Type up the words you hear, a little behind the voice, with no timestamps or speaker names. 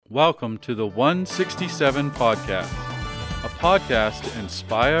Welcome to the 167 Podcast, a podcast to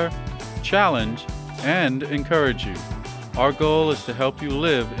inspire, challenge, and encourage you. Our goal is to help you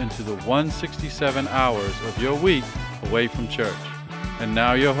live into the 167 hours of your week away from church. And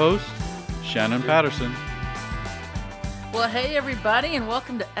now your host, Shannon Patterson. Well, hey everybody, and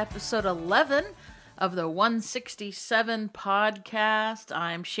welcome to episode 11 of the 167 Podcast.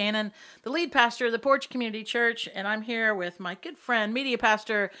 I'm Shannon, the lead pastor of the Porch Community Church, and I'm here with my good friend, media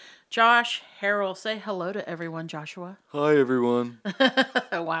pastor, Josh Harrell. Say hello to everyone, Joshua. Hi, everyone.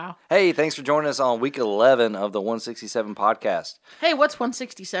 Wow. Hey, thanks for joining us on week 11 of the 167 Podcast. Hey, what's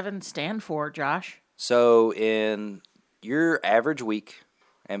 167 stand for, Josh? So, in your average week,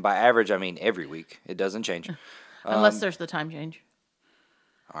 and by average, I mean every week, it doesn't change. Unless there's the time change.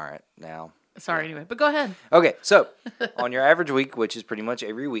 All right, now. Sorry, anyway, but go ahead. Okay, so, on your average week, which is pretty much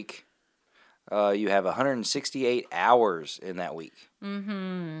every week, you have 168 hours in that week.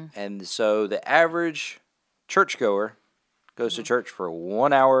 Mm-hmm. And so, the average churchgoer goes to church for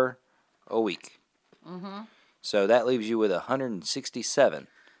 1 hour a week. Mm-hmm. So, that leaves you with 167.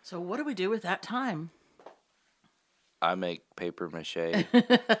 So, what do we do with that time? I make paper mache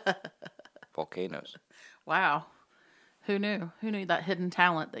volcanoes. Wow. Who knew? Who knew that hidden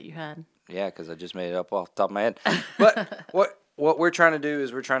talent that you had? Yeah, because I just made it up off the top of my head. But what we're trying to do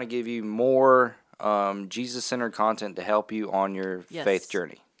is we're trying to give you more Jesus-centered content to help you on your faith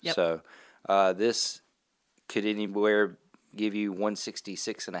journey. Yep. So this could anywhere give you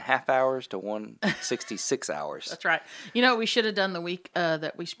 166 and a half hours to 166 hours. That's right. You know what we should have done the week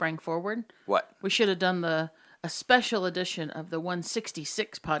that we sprang forward? What? We should have done a special edition of the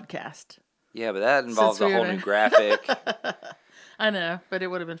 166 podcast. Yeah, but that involves a whole new graphic. I know, but it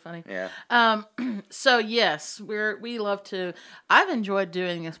would have been funny. Yeah. So yes, we love to. I've enjoyed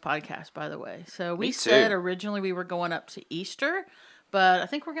doing this podcast, by the way. So we said originally we were going up to Easter, but I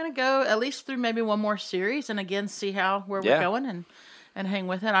think we're going to go at least through maybe one more series, and again see where we're going and hang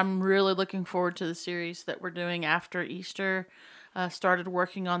with it. I'm really looking forward to the series that we're doing after Easter. Started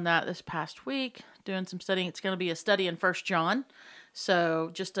working on that this past week, doing some studying. It's going to be a study in 1 John.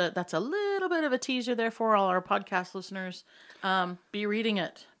 So just that's a little bit of a teaser there for all our podcast listeners. Be reading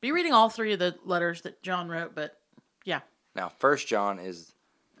it. Be reading all three of the letters that John wrote, but yeah. Now, 1 John is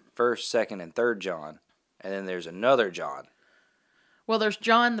 1st, 2nd, and 3rd John, and then there's another John. Well, there's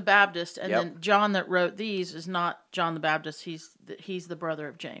John the Baptist, and then John that wrote these is not John the Baptist. He's the brother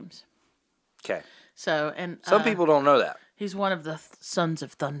of James. Okay. So, and some people don't know that. He's one of the sons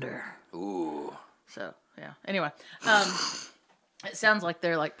of thunder. Ooh. So, yeah. Anyway, it sounds like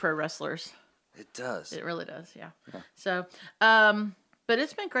they're like pro wrestlers. It does. It really does, yeah. So, but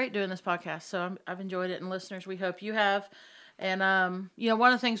it's been great doing this podcast. So I've enjoyed it, and listeners, we hope you have. And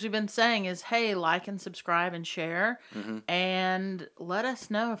one of the things we've been saying is, hey, like and subscribe and share, and let us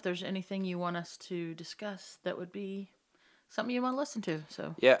know if there's anything you want us to discuss that would be something you want to listen to.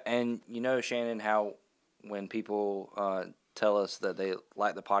 So yeah, and you know, Shannon, how when people tell us that they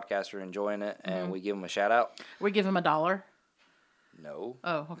like the podcast or enjoying it, and we give them a shout out, we give them $1. No.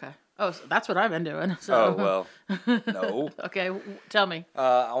 Oh, okay. Oh, so that's what I've been doing. So. Oh, well, no. Okay, tell me.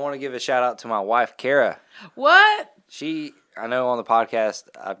 I want to give a shout out to my wife, Kara. What? I know on the podcast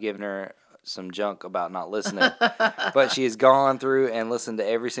I've given her some junk about not listening, but she has gone through and listened to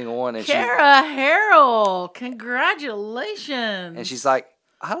every single one. And Kara Harrell, congratulations. And she's like,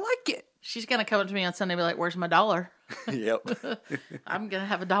 I like it. She's going to come up to me on Sunday and be like, where's my $1? Yep. I'm going to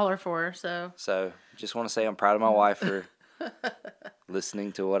have $1 for her, so. So, just want to say I'm proud of my wife for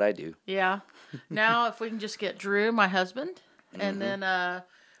listening to what I do. Yeah. Now, if we can just get Drew, my husband, and then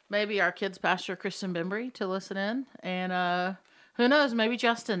maybe our kids' pastor, Kristen Bembry, to listen in. And who knows, maybe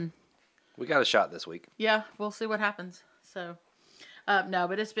Justin. We got a shot this week. Yeah, we'll see what happens. So, no,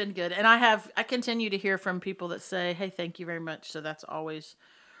 but it's been good. And I continue to hear from people that say, hey, thank you very much. So that's always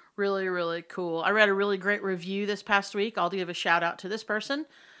really, really cool. I read a really great review this past week. I'll give a shout out to this person.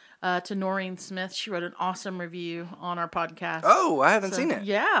 To Noreen Smith. She wrote an awesome review on our podcast. Oh, I haven't seen it.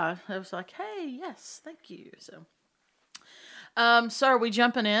 Yeah. I was like, hey, yes, thank you. So are we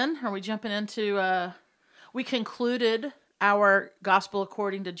jumping in? Are we jumping into, we concluded our Gospel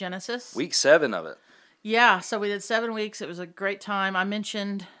According to Genesis. Week 7 of it. Yeah, so we did 7 weeks. It was a great time. I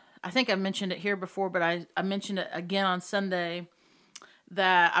think I mentioned it here before, but I mentioned it again on Sunday,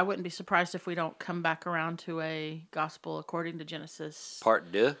 that I wouldn't be surprised if we don't come back around to a Gospel According to Genesis.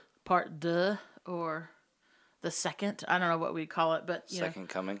 Part 2. Part 2, or the second. I don't know what we'd call it, but second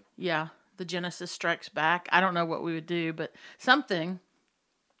coming. Yeah, the Genesis Strikes Back. I don't know what we would do, but something.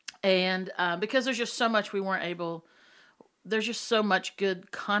 And because there's just so much there's just so much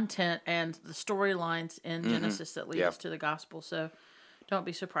good content and the storylines in Genesis that lead us to the gospel. So don't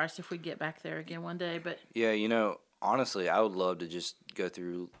be surprised if we get back there again one day. But yeah, honestly, I would love to just go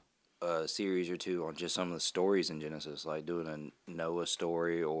through a series or two on just some of the stories in Genesis, like doing a Noah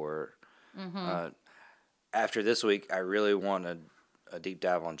story, or after this week, I really want a deep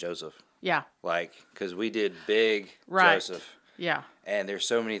dive on Joseph. Yeah. Like, because we did big Joseph. Yeah. And there's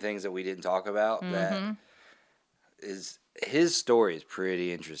so many things that we didn't talk about that his story is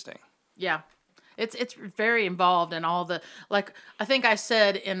pretty interesting. Yeah. It's very involved in all the, like, I think I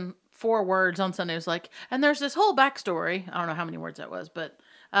said in 4 words on Sunday, it was like, and there's this whole backstory. I don't know how many words that was, but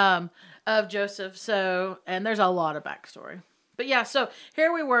of Joseph. So, and there's a lot of backstory. But yeah, so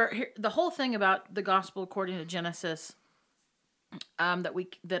here we were. The whole thing about the gospel according to Genesis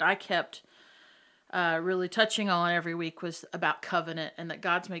that I kept really touching on every week was about covenant, and that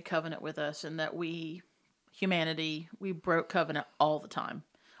God's made covenant with us, and that humanity, we broke covenant all the time.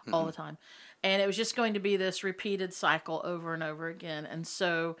 And it was just going to be this repeated cycle over and over again. And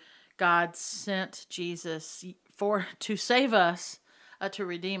so God sent Jesus to save us, to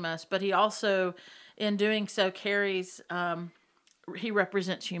redeem us. But he also, in doing so, he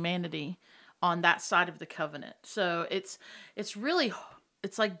represents humanity on that side of the covenant. So it's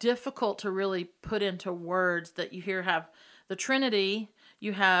like difficult to really put into words that you have the Trinity,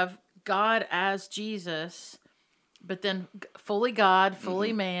 you have God as Jesus, but then fully God,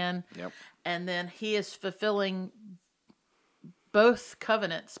 fully man. Yep. And then he is fulfilling both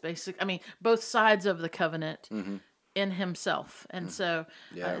covenants, both sides of the covenant in himself. And so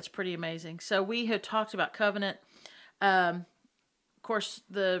it's pretty amazing. So we had talked about covenant. Of course,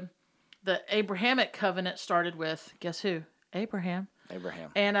 the Abrahamic covenant started with, guess who? Abraham.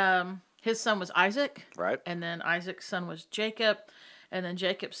 And his son was Isaac. Right. And then Isaac's son was Jacob. And then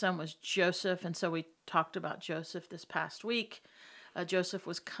Jacob's son was Joseph. And so we talked about Joseph this past week. Joseph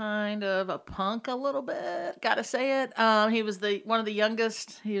was kind of a punk a little bit, gotta say it. He was one of the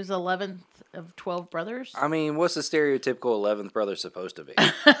youngest. He was 11th of 12 brothers. I mean, what's the stereotypical 11th brother supposed to be?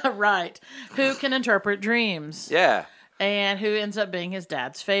 Right. Who can interpret dreams. Yeah. And who ends up being his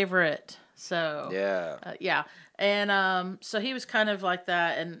dad's favorite. So. Yeah. Yeah. And so he was kind of like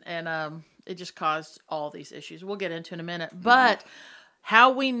that, and it just caused all these issues. We'll get into in a minute. But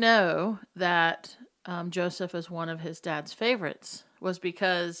how we know that Joseph is one of his dad's favorites was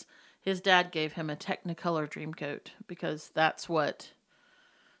because his dad gave him a Technicolor Dreamcoat, because that's what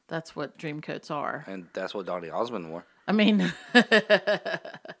Dreamcoats are. And that's what Donny Osmond wore. I mean,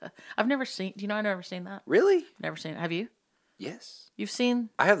 I've never seen that. Really? Never seen it. Have you? Yes. You've seen?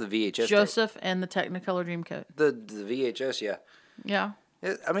 I have the VHS. Joseph and the Technicolor Dreamcoat. The VHS, yeah. Yeah.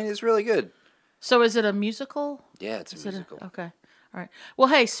 It's really good. So is it a musical? Yeah, it's a musical. Okay. All right. Well,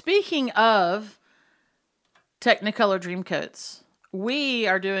 hey, speaking of Technicolor Dreamcoats, we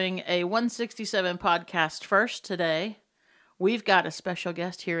are doing a 167 podcast first today. We've got a special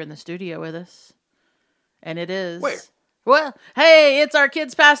guest here in the studio with us. And it is... Where? Well, hey, it's our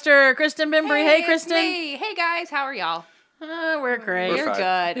kids pastor, Kristen Bembry. Hey, Kristen. It's me. Hey, guys. How are y'all? We're great. You're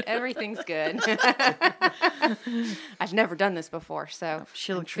good. Everything's good. I've never done this before, so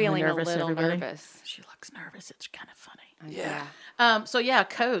she looks feeling really nervous, a little everybody. nervous. She looks nervous. It's kind of funny. Yeah. So yeah,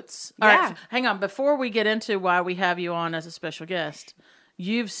 coats. Yeah. All right, hang on. Before we get into why we have you on as a special guest,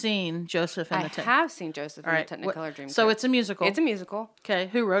 you've seen Joseph and I have seen Joseph in the Technicolor Dreamcoat. So it's a musical. It's a musical. Okay,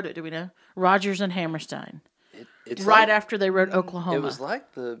 who wrote it? Do we know? Rodgers and Hammerstein. It's right after they wrote Oklahoma. It was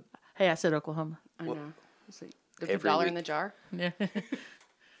like the... Hey, I said Oklahoma. I know. The dollar in the jar. Yeah.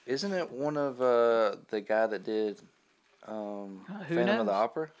 Isn't it one of the guy that did Phantom of the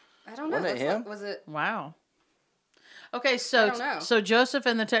Opera? I don't know. Wasn't it him? Was it? Wow. Okay, I don't know. so Joseph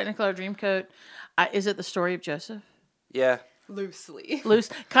and the Technicolor Dreamcoat, is it the story of Joseph? Yeah. Loosely.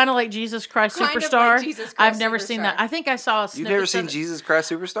 Kind of like Jesus Christ Kind of Superstar. like Jesus Christ I've never seen Superstar. that. I think I saw a snippet. You've never seen Jesus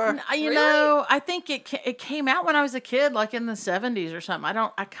Christ Superstar? You know, I think it came out when I was a kid, like in the 70s or something.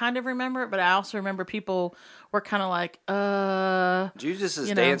 I kind of remember it, but I also remember people were kind of like, Jesus'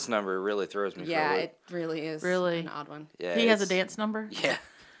 dance number really throws me for a loop. it really is. Really? An odd one. Yeah, he has a dance number. Yeah.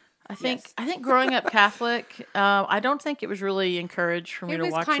 I think growing up Catholic, I don't think it was really encouraged for me to watch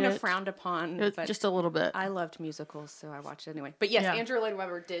it. It was kind of frowned upon. But just a little bit. I loved musicals, so I watched it anyway. But yes, Andrew Lloyd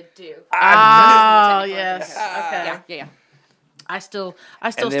Webber did do. Oh, yes. Okay. Yeah. I still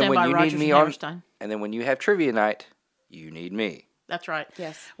stand by Rodgers and Hammerstein. And then when you have trivia night, you need me. That's right.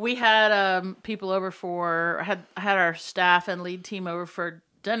 Yes. We had people over had our staff and lead team over for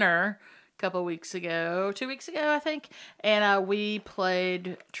dinner a couple weeks ago, 2 weeks ago, I think. And we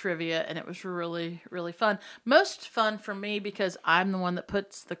played trivia, and it was really, really fun. Most fun for me because I'm the one that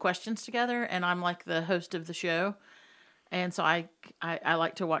puts the questions together, and I'm like the host of the show. And so I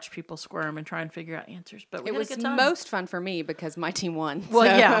like to watch people squirm and try and figure out answers. But it was most fun for me because my team won.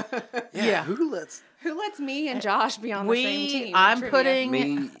 Well, so. Yeah. Who lets me and Josh be on the same team? I'm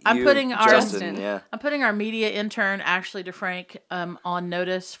putting our media intern Ashley DeFrank on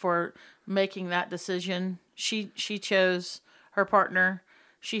notice for making that decision. She chose her partner.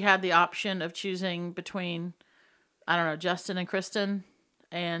 She had the option of choosing between, I don't know, Justin and Kristen,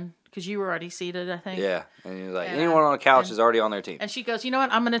 and because you were already seated, I think. Yeah, and you're like, anyone on the couch is already on their team. And she goes, you know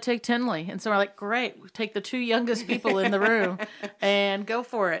what, I'm going to take Tinley. And so we're like, great, we take the 2 youngest people in the room and go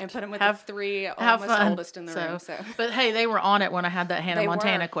for it. And put them with the 3 almost oldest in the room. So. But hey, they were on it when I had that Hannah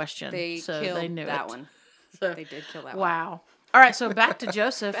Montana question. They killed that one. So, they did kill that one. Wow. All right, so back to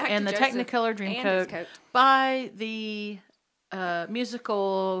Joseph and the Technicolor Dreamcoat by the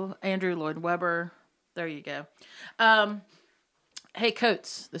musical Andrew Lloyd Webber. There you go. Hey,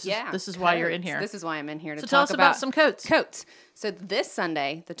 coats. This is why you're in here. This is why I'm in here to talk tell us about some coats. Coats. So this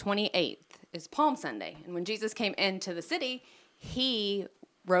Sunday, the 28th, is Palm Sunday. And when Jesus came into the city, he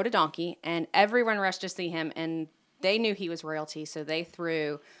rode a donkey, and everyone rushed to see him, and they knew he was royalty, so they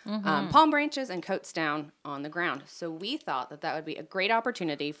threw palm branches and coats down on the ground. So we thought that would be a great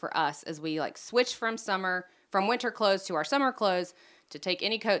opportunity for us as we switch from winter clothes to our summer clothes to take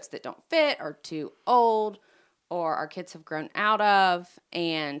any coats that don't fit or too old or our kids have grown out of,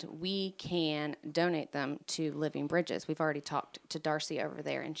 and we can donate them to Living Bridges. We've already talked to Darcy over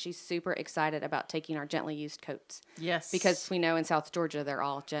there, and she's super excited about taking our gently used coats. Yes. Because we know in South Georgia they're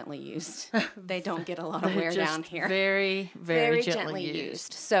all gently used. They don't get a lot of wear down here. Very, very gently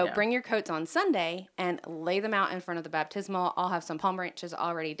used. So bring your coats on Sunday and lay them out in front of the baptismal. I'll have some palm branches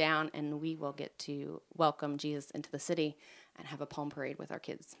already down, and we will get to welcome Jesus into the city and have a palm parade with our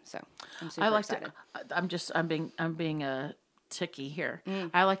kids. So I'm super excited. I'm being a ticky here.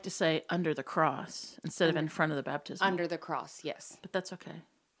 I like to say under the cross instead of in front of the baptism. Under the cross, yes. But that's okay.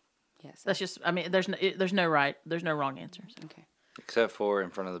 Yes. That's just, there's no wrong answers. Okay. Except for in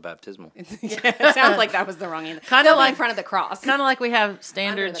front of the baptismal. It sounds like that was the wrong answer. Kind of like in front of the cross. Kind of like we have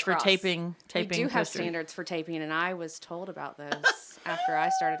standards for taping. We do have standards for taping, and I was told about those after I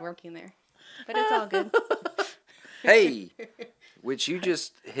started working there. But it's all good. Hey, which you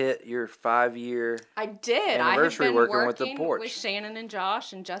just hit your 5-year I did. anniversary I have been working with the Porch. With Shannon and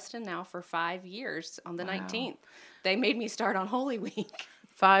Josh and Justin now for 5 years on the 19th. They made me start on Holy Week.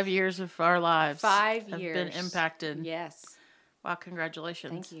 5 years of our lives 5 have years been impacted. Yes. Wow,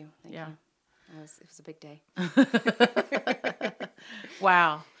 congratulations. Thank you. Thank you. It was a big day.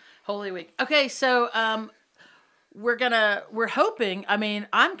 Wow. Holy Week. Okay, so we're hoping,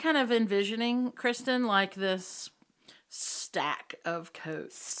 I'm kind of envisioning, Kristen, like this stack of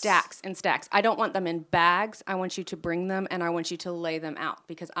coats. Stacks and stacks. I don't want them in bags. I want you to bring them, and I want you to lay them out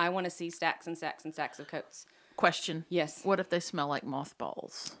because I want to see stacks and stacks and stacks of coats. Question. Yes. What if they smell like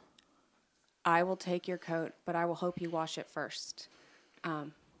mothballs? I will take your coat, but I will hope you wash it first.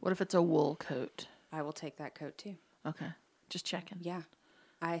 What if it's a wool coat? I will take that coat too. Okay. Just checking. Yeah.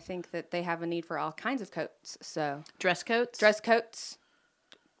 I think that they have a need for all kinds of coats. So dress coats?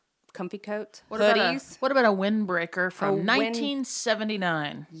 Comfy coats, hoodies. What about a windbreaker from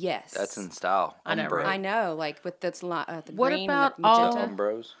 1979? Yes. That's in style. I know, right? I know, like with the what green about and the magenta.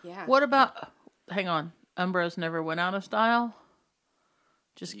 Umbros? Yeah. What about, hang on, Umbros never went out of style?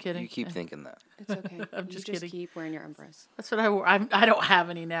 Just kidding. You keep thinking that. It's okay. I'm just kidding. Just keep wearing your Umbros. That's what I wore. I don't have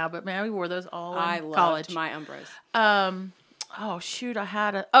any now, but man, we wore those all in college. I loved my Umbros. Oh, shoot,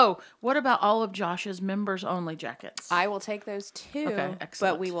 what about all of Josh's members only jackets? I will take those too, okay,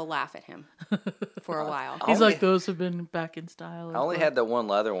 excellent. But we will laugh at him for a while. He's like, those have been back in style. I only had the one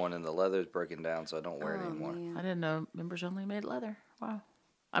leather one, and the leather's broken down, so I don't wear it anymore. Man. I didn't know members only made leather. Wow.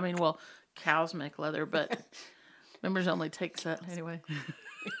 Cows make leather, but members only takes that anyway.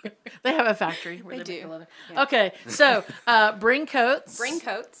 They have a factory where they make the leather. Yeah. Okay, so bring coats.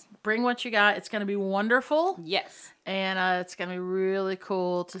 Bring what you got. It's going to be wonderful. Yes. And it's going to be really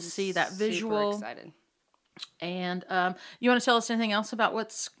cool to see that visual. Super excited. And you want to tell us anything else about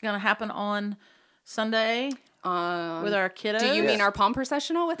what's going to happen on Sunday with our kiddos? Do you mean our palm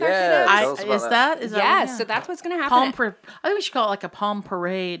processional with our kiddos? kiddos? Is that? Yes, so that's what's going to happen. I think we should call it like a palm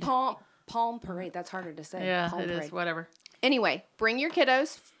parade. Palm parade. That's harder to say. Yeah, palm it parade. is. Whatever. Anyway, bring your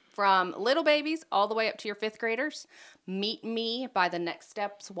kiddos from little babies all the way up to your 5th graders. Meet me by the Next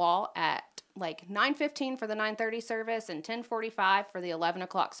Steps wall at like 9:15 for the 9:30 service and 10:45 for the 11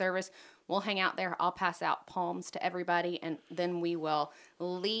 o'clock service. We'll hang out there. I'll pass out palms to everybody, and then we will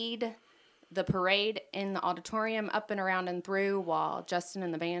lead the parade in the auditorium up and around and through while Justin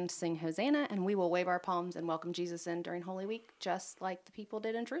and the band sing Hosanna, and we will wave our palms and welcome Jesus in during Holy Week just like the people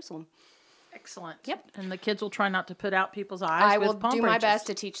did in Jerusalem. Excellent. Yep. And the kids will try not to put out people's eyes. I with will palm do my branches. best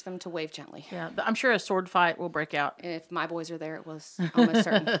to teach them to wave gently. Yeah, but I'm sure a sword fight will break out. If my boys are there, it was almost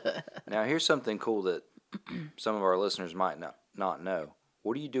certain. Now, here's something cool that some of our listeners might not know.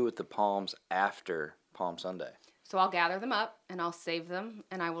 What do you do with the palms after Palm Sunday? So I'll gather them up and I'll save them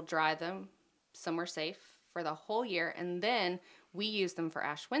and I will dry them somewhere safe for the whole year. And then we use them for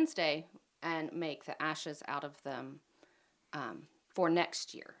Ash Wednesday and make the ashes out of them for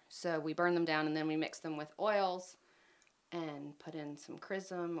next year. So we burn them down and then we mix them with oils and put in some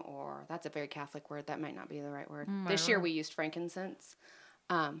chrism, or that's a very Catholic word. That might not be the right word. This year we used frankincense.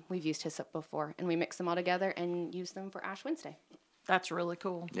 We've used hyssop before, and we mix them all together and use them for Ash Wednesday. That's really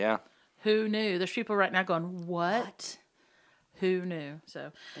cool. Yeah. Who knew? There's people right now going, what? Who knew?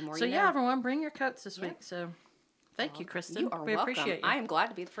 So yeah, everyone, bring your coats this week. So thank you, Kristen. You are we welcome. appreciate you. I am glad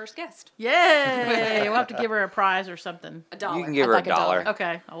to be the first guest. Yay! We'll have to give her a prize or something. $1. You can give her I'd like $1.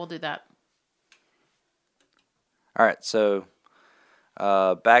 Okay, I will do that. All right, so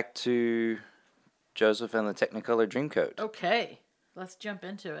back to Joseph and the Technicolor Dreamcoat. Okay, let's jump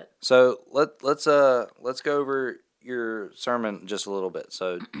into it. So let's go over your sermon just a little bit.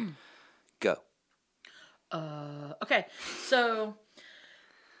 So go. Okay, so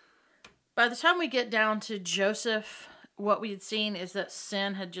by the time we get down to Joseph, what we had seen is that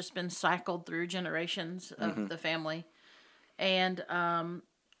sin had just been cycled through generations of the family, and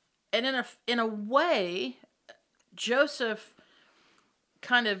in a way, Joseph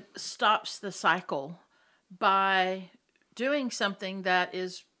kind of stops the cycle by doing something that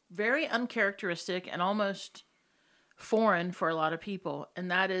is very uncharacteristic and almost foreign for a lot of people,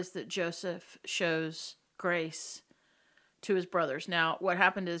 and that is that Joseph shows grace to his brothers. Now, what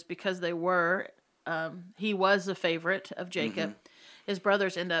happened is because he was a favorite of Jacob, his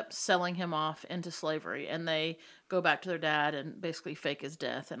brothers end up selling him off into slavery, and they go back to their dad and basically fake his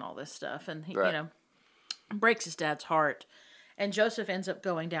death and all this stuff, and he, breaks his dad's heart. And Joseph ends up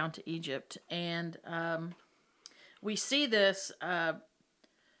going down to Egypt, and we see this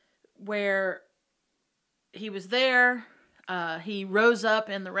where he was there, he rose up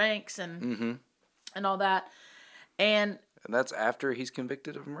in the ranks and all that, and that's after he's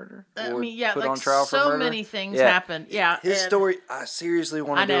convicted of murder? I mean, yeah, put like on trial for so murder? many things happen. Yeah. His story, I seriously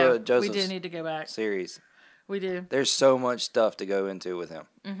want to do a Joseph's we do need to go back. series. We do. There's so much stuff to go into with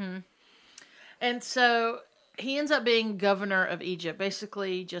him. And so he ends up being governor of Egypt,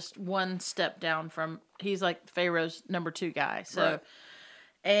 basically just one step down from, he's like Pharaoh's number 2 guy. So,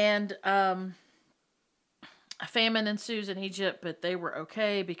 and a famine ensues in Egypt, but they were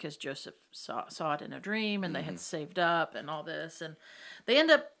okay because Joseph saw it in a dream, and they had saved up and all this. And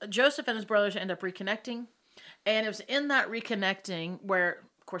Joseph and his brothers end up reconnecting. And it was in that reconnecting where,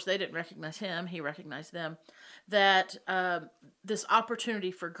 of course, they didn't recognize him, he recognized them, that this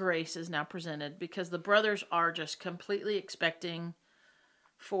opportunity for grace is now presented, because the brothers are just completely expecting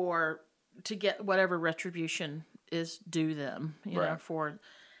to get whatever retribution is due them, you know,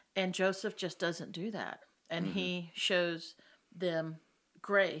 and Joseph just doesn't do that. And he shows them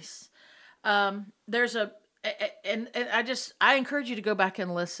grace. There's I encourage you to go back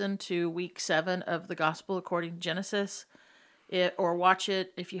and listen to week 7 of the Gospel according to Genesis, or watch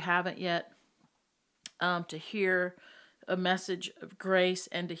it if you haven't yet, to hear a message of grace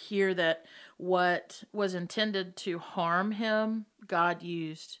and to hear that what was intended to harm him, God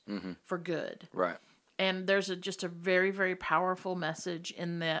used for good. Right. And there's just a very, very powerful message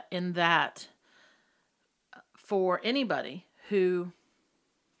in that for anybody who,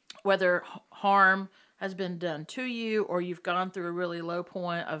 whether harm has been done to you or you've gone through a really low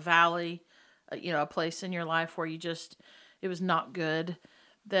point, a valley, a place in your life where it was not good,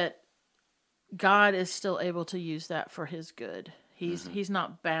 that God is still able to use that for his good. He's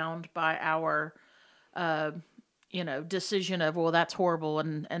not bound by our, decision of, well, that's horrible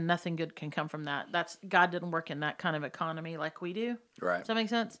and nothing good can come from that. God didn't work in that kind of economy like we do. Right. Does that make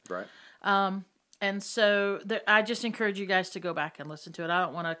sense? Right. And so I just encourage you guys to go back and listen to it. I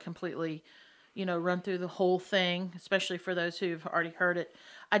don't want to completely, run through the whole thing, especially for those who've already heard it.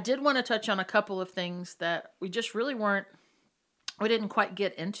 I did want to touch on a couple of things that we just really we didn't quite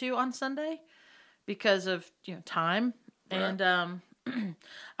get into on Sunday because of, time. Right. And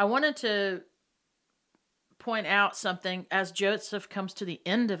I wanted to point out something as Joseph comes to the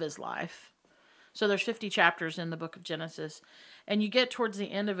end of his life. So there's 50 chapters in the book of Genesis, and you get towards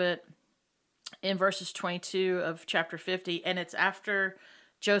the end of it in verses 22 of chapter 50, and it's after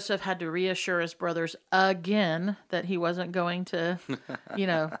Joseph had to reassure his brothers again that he wasn't going to,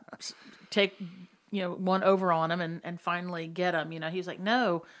 take, one over on him and finally get him. He's like,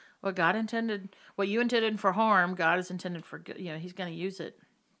 no, what you intended for harm, God is intended for good. He's going to use it.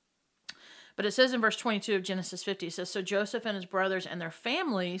 But it says in verse 22 of Genesis 50, it says, so Joseph and his brothers and their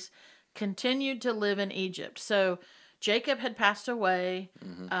families continued to live in Egypt. So Jacob had passed away.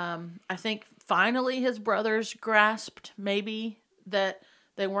 I think finally his brothers grasped maybe that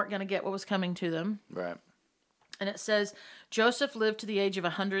they weren't going to get what was coming to them. Right. And it says Joseph lived to the age of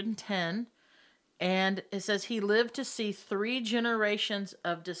 110. And it says he lived to see 3 generations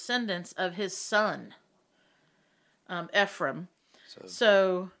of descendants of his son, Ephraim.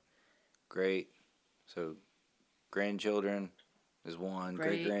 So great. So grandchildren is one,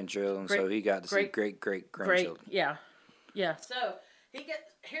 great grandchildren. So he got to see great grandchildren. Yeah. So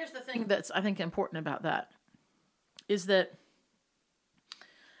here's the thing that's I think important about that is that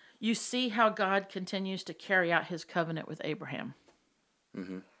you see how God continues to carry out his covenant with Abraham.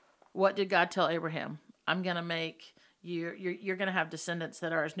 Mm-hmm. What did God tell Abraham? I'm going to make you, you're going to have descendants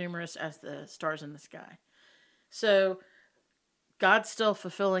that are as numerous as the stars in the sky. So God's still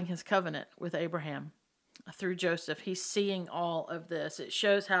fulfilling his covenant with Abraham through Joseph. He's seeing all of this. It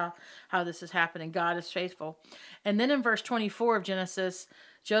shows how this is happening. God is faithful. And then in verse 24 of Genesis,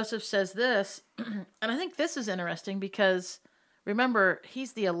 Joseph says this, and I think this is interesting because remember,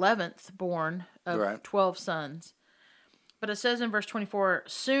 he's the 11th born of 12 sons. But it says in verse 24,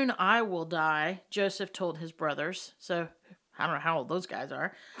 soon I will die, Joseph told his brothers. So I don't know how old those guys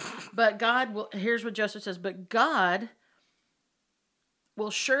are. But God will, here's what Joseph says, but God will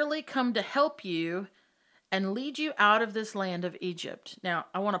surely come to help you and lead you out of this land of Egypt. Now,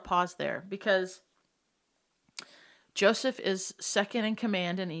 I want to pause there because Joseph is second in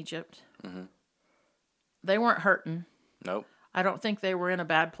command in Egypt. Mm-hmm. They weren't hurting. Nope. I don't think they were in a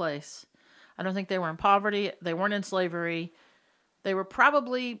bad place. I don't think they were in poverty. They weren't in slavery. They were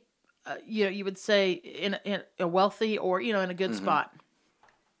probably, you would say, in a wealthy or, in a good spot.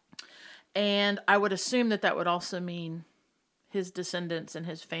 And I would assume that would also mean his descendants and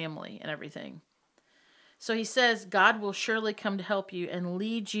his family and everything. So he says, God will surely come to help you and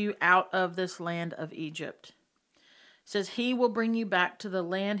lead you out of this land of Egypt. He says he will bring you back to the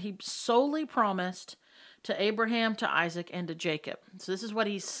land he solely promised to Abraham, to Isaac, and to Jacob. So this is what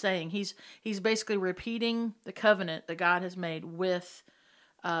he's saying. He's basically repeating the covenant that God has made with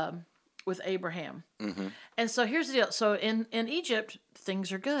Abraham. Mm-hmm. And so here's the deal. So in Egypt,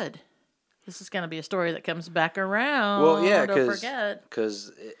 things are good. This is going to be a story that comes back around. Well, yeah, don't forget.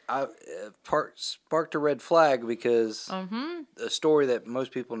 Because sparked a red flag because a story that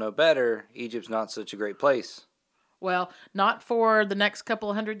most people know better, Egypt's not such a great place. Well, not for the next couple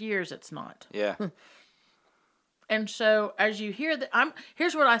of 100 years, it's not. Yeah. And so, as you hear that,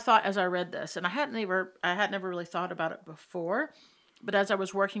 here's what I thought as I read this, and I had never really thought about it before, but as I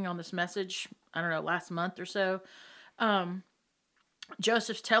was working on this message, I don't know, last month or so,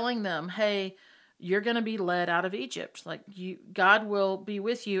 Joseph's telling them, "Hey, you're going to be led out of Egypt. Like God will be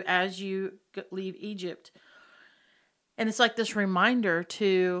with you as you leave Egypt." And it's like this reminder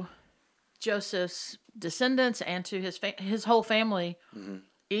to Joseph's descendants and to his whole family. Mm-hmm.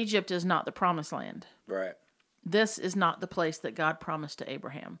 Egypt is not the promised land. Right. This is not the place that God promised to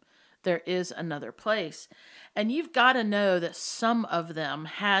Abraham. There is another place. And you've got to know that some of them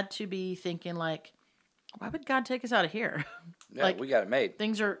had to be thinking like, why would God take us out of here? Yeah, like, we got it made.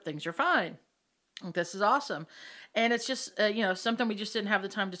 Things are fine. This is awesome. And it's just, something we just didn't have the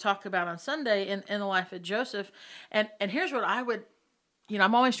time to talk about on Sunday in the life of Joseph. And here's what I would,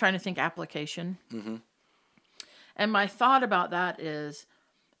 I'm always trying to think application. Mm-hmm. And my thought about that is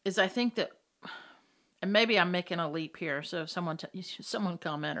I think that, and maybe I'm making a leap here, so if someone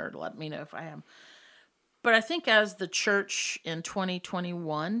comment or let me know if I am. But I think as the church in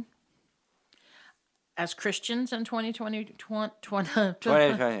 2021, as Christians in 2020, I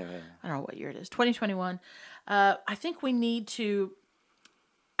don't know what year it is, 2021, I think we need to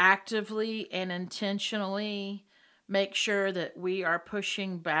actively and intentionally make sure that we are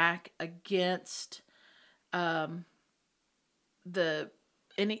pushing back against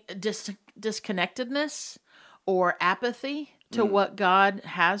any disconnectedness or apathy to what God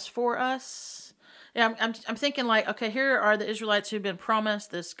has for us. Yeah, I'm thinking like, okay, here are the Israelites who've been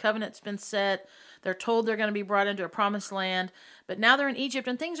promised, this covenant's been set. They're told they're going to be brought into a promised land, but now they're in Egypt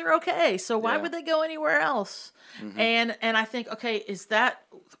and things are okay. So why would they go anywhere else? Mm-hmm. And I think, okay,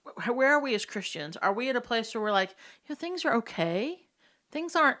 where are we as Christians? Are we at a place where we're like, things are okay?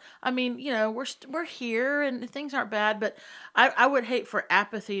 Things aren't, we're here and things aren't bad, but I would hate for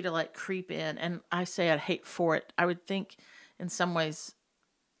apathy to like creep in. And I say I'd hate for it. I would think in some ways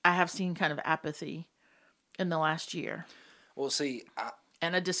I have seen kind of apathy in the last year. Well, see,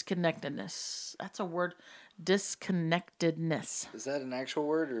 and a disconnectedness. That's a word. Disconnectedness. Is that an actual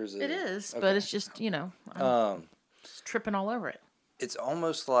word or is it? It is, okay. But it's just, I'm just tripping all over it. It's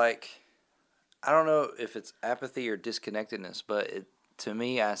almost like I don't know if it's apathy or disconnectedness, but to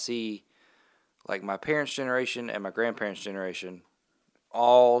me, I see like my parents' generation and my grandparents' generation,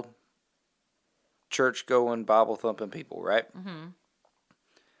 all church-going, Bible-thumping people, right? Mm-hmm.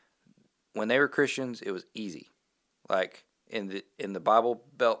 When they were Christians, it was easy. Like in the Bible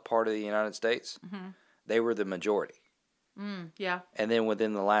Belt part of the United States, mm-hmm. they were the majority. Yeah. And then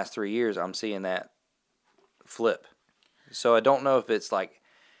within the last 3 years, I'm seeing that flip. So I don't know if it's like,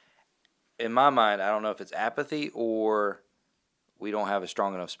 in my mind, I don't know if it's apathy or we don't have a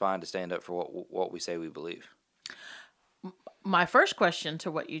strong enough spine to stand up for what we say we believe. My first question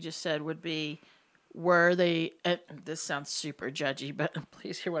to what you just said would be, were they, this sounds super judgy, but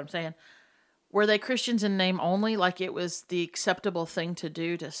please hear what I'm saying. Were they Christians in name only? Like it was the acceptable thing to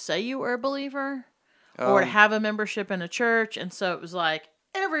do to say you were a believer? Or to have a membership in a church? And so it was like,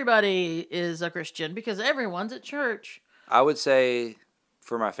 everybody is a Christian because everyone's at church. I would say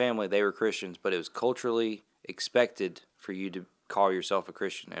for my family, they were Christians, but it was culturally expected for you to call yourself a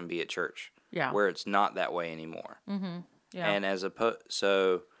Christian and be at church. Yeah. Where it's not that way anymore. Mm-hmm. Yeah. And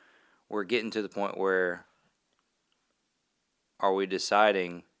so we're getting to the point where are we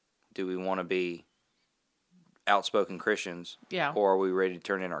deciding, do we want to be outspoken Christians? Yeah. Or are we ready to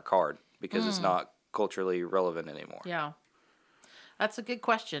turn in our card because it's not culturally relevant anymore? Yeah. That's a good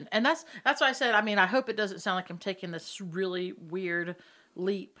question. And that's why I said, I mean, I hope it doesn't sound like I'm taking this really weird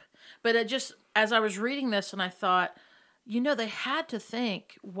leap. But it just, as I was reading this and I thought, they had to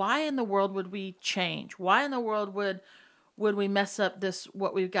think, why in the world would we change? Why in the world would we mess up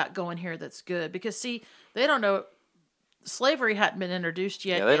what we've got going here that's good? Because see, they don't know, slavery hadn't been introduced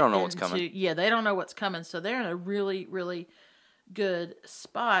yet. Yeah, they don't know what's coming. Yeah, they don't know what's coming. So they're in a really, really good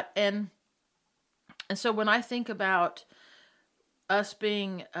spot. And so when I think about us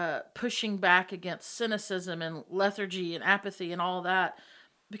being pushing back against cynicism and lethargy and apathy and all that,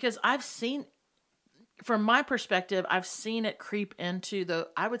 because I've seen, from my perspective, I've seen it creep into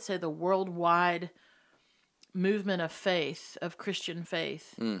I would say the worldwide movement of faith, of Christian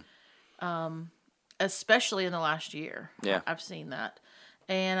faith, especially in the last year. Yeah, I've seen that,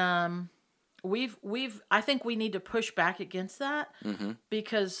 and I think we need to push back against that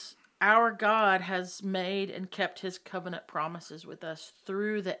because our God has made and kept his covenant promises with us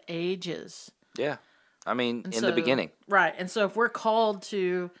through the ages. Yeah. I mean, in the beginning. Right. And so if we're called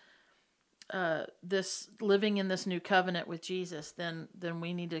to living in this new covenant with Jesus, then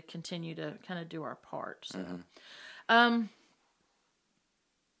we need to continue to kind of do our part. So,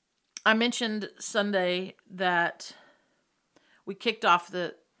 I mentioned Sunday that we kicked off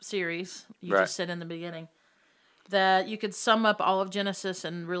the series. You just said in the beginning that you could sum up all of Genesis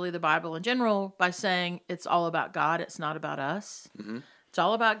and really the Bible in general by saying it's all about God. It's not about us. Mm-hmm. It's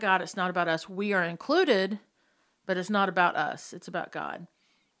all about God. It's not about us. We are included, but it's not about us. It's about God.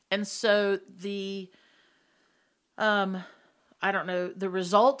 And so the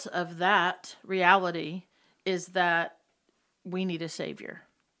result of that reality is that we need a Savior.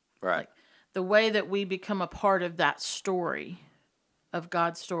 Right. Like, the way that we become a part of that story, of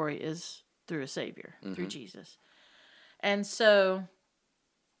God's story, is through a Savior, through Jesus. And so,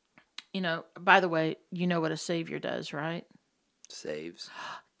 by the way, you know what a Savior does, right? Saves.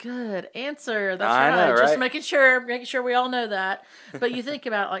 Good answer. That's I right. know, Just right? making sure we all know that. But you think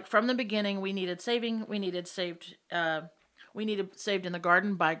about, like, from the beginning, we needed saving. We needed saved in the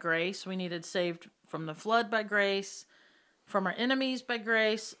garden by grace. We needed saved from the flood by grace, from our enemies by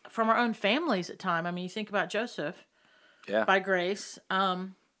grace, from our own families at time. I mean, you think about Joseph. Yeah. By grace.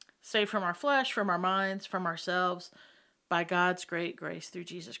 Saved from our flesh, from our minds, from ourselves, by God's great grace through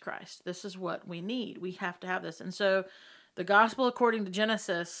Jesus Christ. This is what we need. We have to have this. And so the gospel according to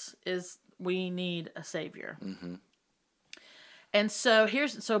Genesis is we need a Savior. Mm-hmm. And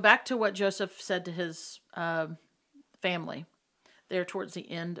so back to what Joseph said to his family there towards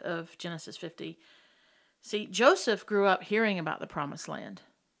the end of Genesis 50. See, Joseph grew up hearing about the promised land,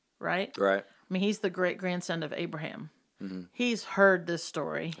 right? Right. I mean, he's the great-grandson of Abraham. Mm-hmm. He's heard this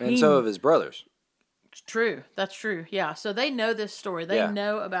story. And so have his brothers. True. That's true. Yeah. So they know this story. They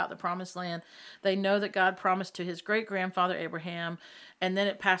know about the promised land. They know that God promised to his great-grandfather Abraham, and then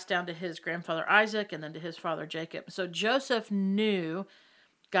it passed down to his grandfather Isaac, and then to his father Jacob. So Joseph knew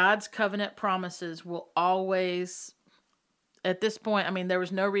God's covenant promises will always, at this point, I mean, there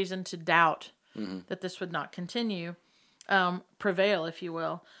was no reason to doubt that this would not continue, prevail, if you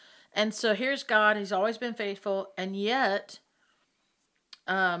will. And so here's God. He's always been faithful, and yet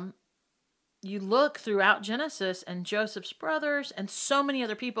you look throughout Genesis and Joseph's brothers and so many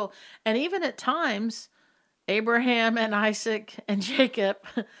other people, and even at times, Abraham and Isaac and Jacob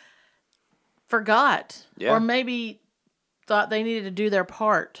forgot or maybe thought they needed to do their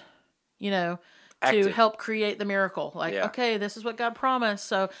part, to Active. help create the miracle. Like, okay, this is what God promised.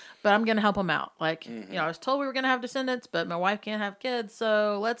 So, but I'm going to help him out. Like, I was told we were going to have descendants, but my wife can't have kids.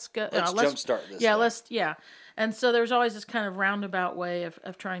 So let's go. Let's jumpstart this. Yeah, And so there's always this kind of roundabout way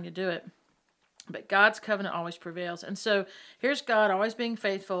of trying to do it. But God's covenant always prevails. And so here's God always being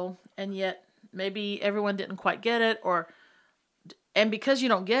faithful, and yet maybe everyone didn't quite get it, and because you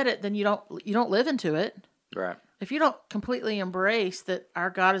don't get it, then you don't live into it. Right. If you don't completely embrace that our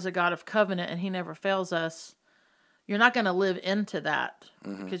God is a God of covenant and he never fails us, you're not going to live into that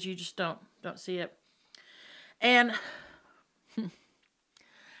because you just don't see it. And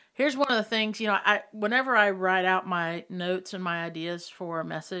here's one of the things, whenever I write out my notes and my ideas for a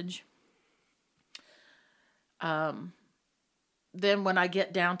message, then when I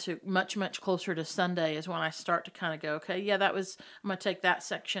get down to much, much closer to Sunday is when I start to kind of go, okay, I'm going to take that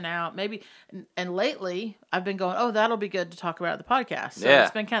section out. Maybe, and lately I've been going, oh, that'll be good to talk about at the podcast. So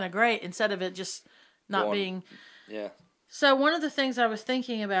it's been kind of great instead of it just not being. Yeah. So one of the things I was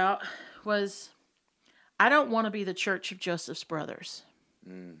thinking about was I don't want to be the church of Joseph's brothers.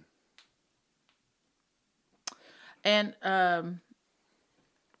 And I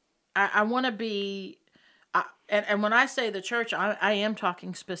want to be... And when I say the church, I am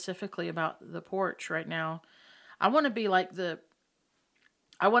talking specifically about the Porch right now. I want to be I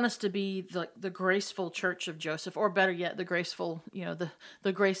want us to be the graceful church of Joseph, or better yet, the graceful,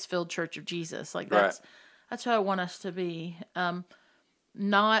 the grace-filled church of Jesus. Like that's how I want us to be.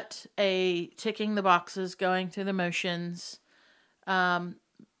 Not a ticking the boxes, going through the motions. Maybe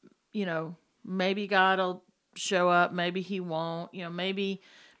God will show up, maybe he won't.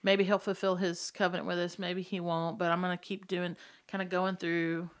 Maybe he'll fulfill his covenant with us. Maybe he won't. But I'm going to keep going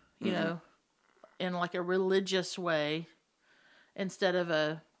through, in like a religious way instead of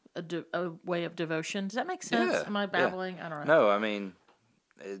a way of devotion. Does that make sense? Yeah. Am I babbling? I don't know. No, I mean,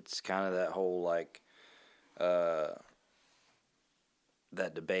 it's kind of that whole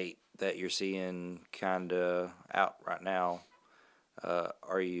that debate that you're seeing kind of out right now.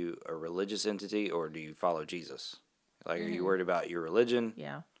 Are you a religious entity or do you follow Jesus? Like, are you worried about your religion?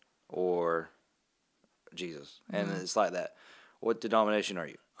 Yeah. Or Jesus? And it's like that. What denomination are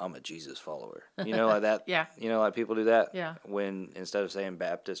you? I'm a Jesus follower. Like that. Yeah. Like people do that. Yeah. When instead of saying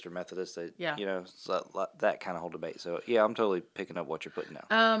Baptist or Methodist, they, Yeah. it's like that kind of whole debate. So, yeah, I'm totally picking up what you're putting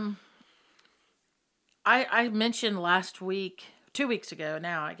down. I mentioned last week, 2 weeks ago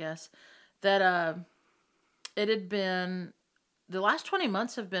now, I guess, that it had been, the last 20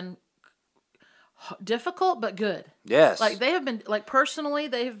 months have been difficult but good. Yes. Like they have been, like personally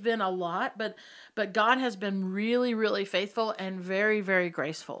they have been a lot, but God has been really, really faithful and very, very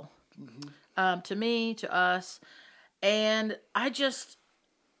graceful. To me, to us. And I just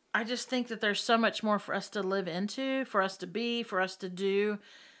think that there's so much more for us to live into, for us to be, for us to do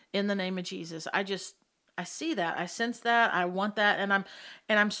in the name of Jesus. I see that. I sense that. I want that. And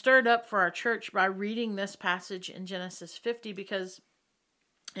I'm stirred up for our church by reading this passage in Genesis 50, because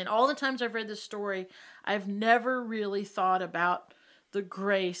in all the times I've read this story, I've never really thought about the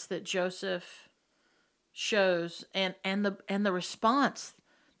grace that Joseph shows and the response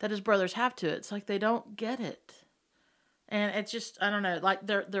that his brothers have to it. It's like they don't get it. And it's just, I don't know, like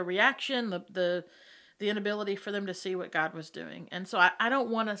the reaction, the inability for them to see what God was doing. And so I don't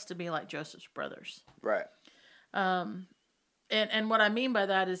want us to be like Joseph's brothers. Right. And what I mean by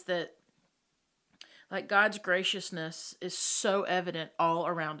that is that, like, God's graciousness is so evident all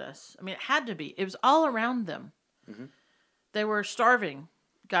around us. I mean, it had to be. It was all around them. They were starving.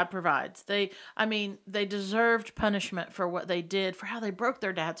 God provides. They deserved punishment for what they did, for how they broke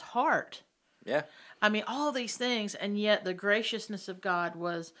their dad's heart. Yeah. I mean, all these things, and yet the graciousness of God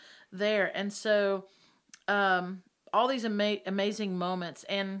was there. And so, all these amazing moments,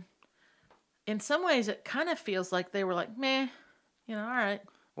 and in some ways, it kind of feels like they were like, meh, all right.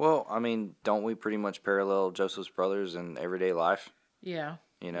 Well, I mean, don't we pretty much parallel Joseph's brothers in everyday life? Yeah.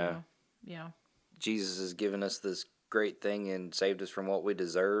 Yeah. Jesus has given us this great thing and saved us from what we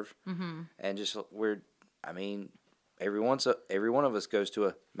deserve. And just every one of us goes to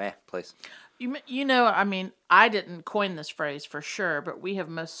a meh place. I didn't coin this phrase for sure, but we have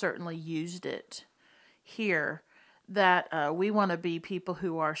most certainly used it here, that we want to be people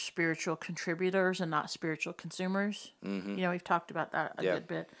who are spiritual contributors and not spiritual consumers. We've talked about that a good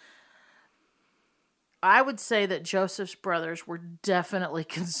bit. I would say that Joseph's brothers were definitely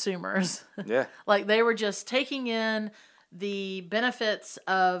consumers. Yeah. Like they were just taking in the benefits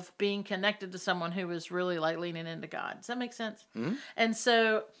of being connected to someone who was really like leaning into God. Does that make sense? And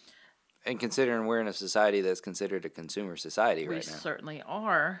so... And considering we're in a society that's considered a consumer society right now. We certainly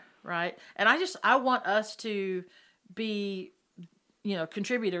are, right? And I want us to be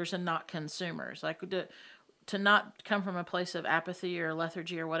contributors and not consumers. Like to not come from a place of apathy or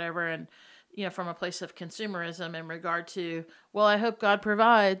lethargy or whatever, and from a place of consumerism in regard to, well, I hope God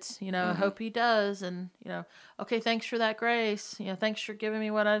provides, I hope He does, and okay, thanks for that grace, thanks for giving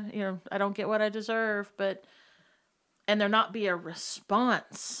me what I don't get what I deserve, and there not be a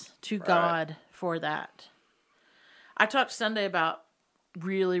response to God for that. I talked Sunday about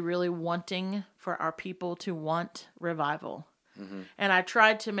really, really wanting for our people to want revival. And I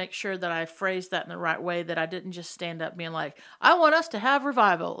tried to make sure that I phrased that in the right way, that I didn't just stand up being like, I want us to have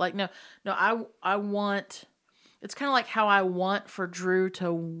revival. Like, no, I want, it's kind of like how I want for Drew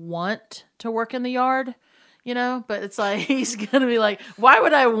to want to work in the yard, but it's like, he's going to be like, why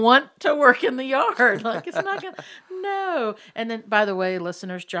would I want to work in the yard? Like, it's not going to, no. And then, by the way,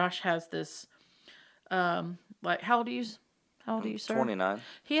 listeners, Josh has this, like, how old are you, sir? 29.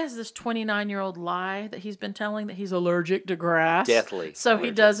 He has this 29-year-old lie that he's been telling, that he's allergic to grass. Deathly. So he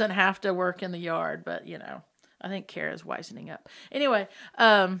doesn't have to work in the yard. But, I think Kara's wisening up. Anyway,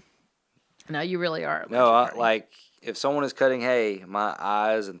 no, you really are. No, like, if someone is cutting hay, my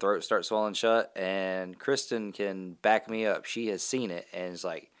eyes and throat start swelling shut, and Kristen can back me up. She has seen it, and it's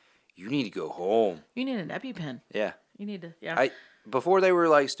like, you need to go home. You need an EpiPen. Yeah. You need to, yeah. Before they were,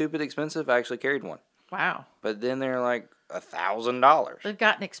 like, stupid expensive, I actually carried one. Wow. But then they're like $1,000. They've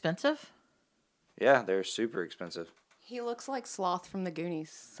gotten expensive? Yeah, they're super expensive. He looks like Sloth from the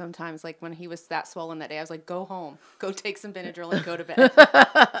Goonies sometimes. Like when he was that swollen that day, I was like, go home. Go take some Benadryl and go to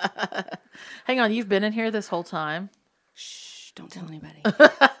bed. Hang on, you've been in here this whole time? Shh, don't tell anybody.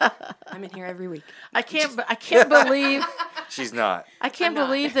 I'm in here every week. I can't believe... She's not. I can't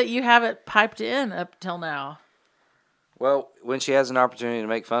believe that you have it piped in up till now. Well, when she has an opportunity to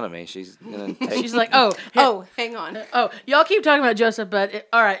make fun of me, she's going to take... She's like, hang on. Oh, y'all keep talking about Joseph, but...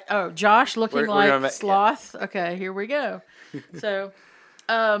 all right. Oh, Josh looking like Sloth. Yeah. Okay, here we go. So,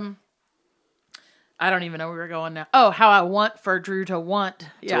 I don't even know where we're going now. Oh, how I want for Drew to want...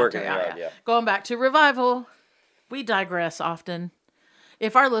 to work in the yard, yeah. Going back to revival, we digress often.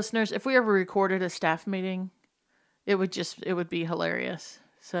 If our listeners... If we ever recorded a staff meeting, it would be hilarious.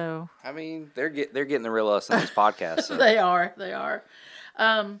 So I mean, they're getting the real us in this podcast. So. They are.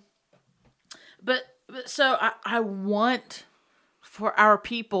 But so I want for our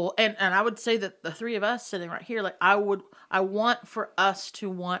people, and I would say that the three of us sitting right here, like I want for us to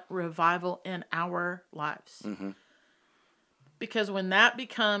want revival in our lives. Mm-hmm. Because when that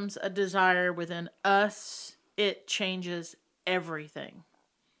becomes a desire within us, it changes everything.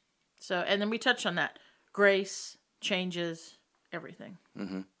 So, and then we touched on that. Grace changes everything.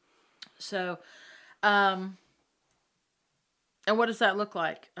 Mm-hmm. So, and what does that look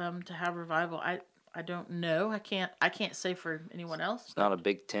like to have revival? I don't know. I can't say for anyone else. It's not a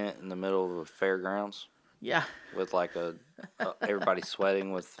big tent in the middle of a fairgrounds. Yeah. With like everybody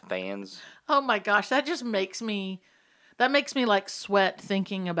sweating with fans. Oh my gosh, that makes me like sweat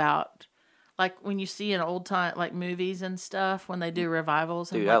thinking about like when you see in old time like movies and stuff when they do revivals.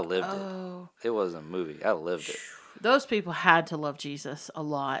 Dude, I lived it. It wasn't a movie. I lived it. Those people had to love Jesus a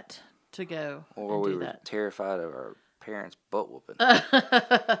lot to go. Or we were terrified of our parents' butt whooping.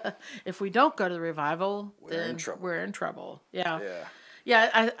 If we don't go to the revival, then we're in trouble. Yeah.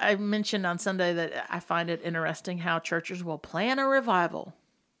 Yeah, I mentioned on Sunday that I find it interesting how churches will plan a revival.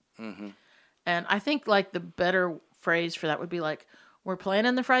 Mm-hmm. And I think like the better phrase for that would be like, we're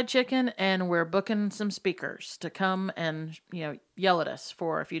planning the fried chicken and we're booking some speakers to come and, yell at us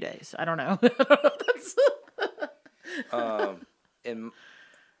for a few days. I don't know. In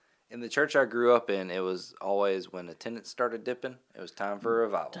the church I grew up in, it was always when attendance started dipping, it was time for a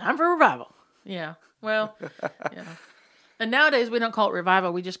revival. Time for a revival. Yeah. Well, yeah. And nowadays we don't call it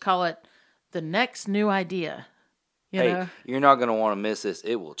revival. We just call it the next new idea. You know? You're not going to want to miss this.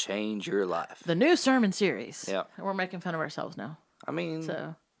 It will change your life. The new sermon series. Yeah. We're making fun of ourselves now. I mean.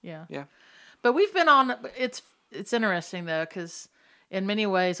 So, yeah. Yeah. But we've been on, it's interesting though, because in many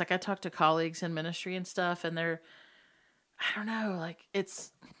ways, like I talk to colleagues in ministry and stuff, and they're, I don't know, like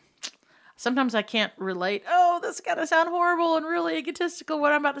sometimes I can't relate. Oh, this is going to sound horrible and really egotistical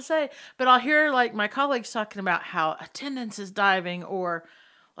what I'm about to say. But I'll hear like my colleagues talking about how attendance is diving or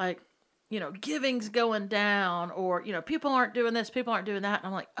like, giving's going down or, people aren't doing this, people aren't doing that. And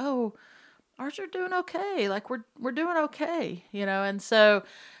I'm like, oh, ours are doing okay. Like we're doing okay, And so,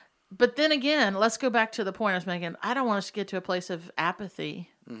 but then again, let's go back to the point I was making. I don't want us to get to a place of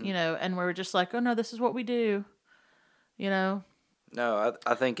apathy, and we're just like, oh no, this is what we do, No,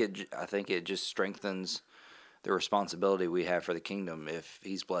 I think it just strengthens the responsibility we have for the kingdom if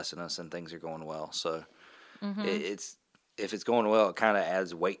He's blessing us and things are going well. So if it's going well, it kind of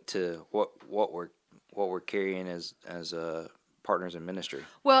adds weight to what we're carrying as partners in ministry.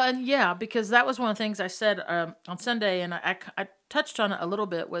 Well, and yeah, because that was one of the things I said on Sunday, and I touched on it a little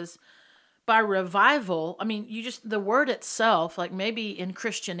bit, was by revival, I mean, the word itself, like maybe in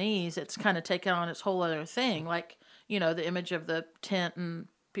Christianese, it's kind of taken on its whole other thing. Like, the image of the tent and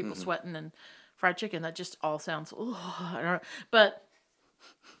people sweating and fried chicken, that just all sounds, I don't know. But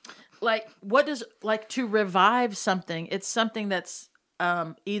like, what does, like, to revive something? It's something that's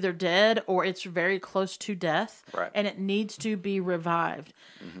either dead or it's very close to death, right, and it needs to be revived.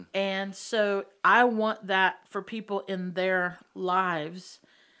 And so I want that for people in their lives.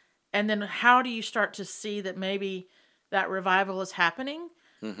 And then how do you start to see that maybe that revival is happening?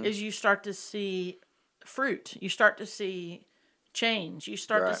 Is you start to see fruit. You start to see change. You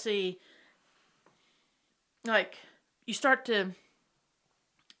start to see, like,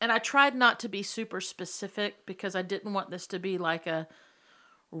 and I tried not to be super specific because I didn't want this to be like a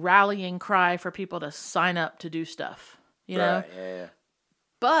rallying cry for people to sign up to do stuff, you know? Yeah.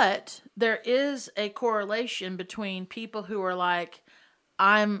 But there is a correlation between people who are like,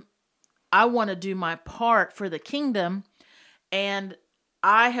 I want to do my part for the kingdom, and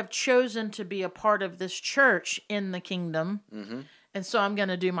I have chosen to be a part of this church in the kingdom, and so I'm going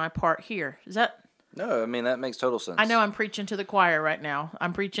to do my part here. Is that... No, I mean, that makes total sense. I know I'm preaching to the choir right now.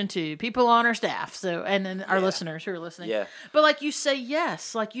 I'm preaching to people on our staff, so and our listeners who are listening. Yeah. But like, you say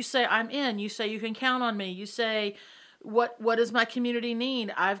yes, like you say I'm in. You say you can count on me. You say, what does my community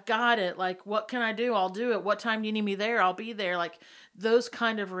need? I've got it. Like, what can I do? I'll do it. What time do you need me there? I'll be there. Like, those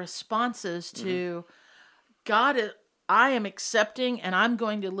kind of responses to God. I am accepting, and I'm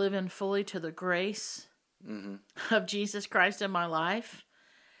going to live in fully to the grace of Jesus Christ in my life.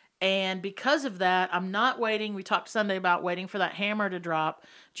 And because of that, I'm not waiting. We talked Sunday about waiting for that hammer to drop.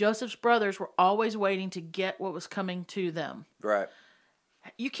 Joseph's brothers were always waiting to get what was coming to them. Right.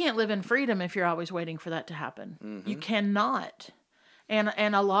 You can't live in freedom if you're always waiting for that to happen. You cannot.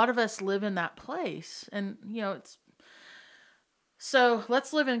 And a lot of us live in that place. And, it's... So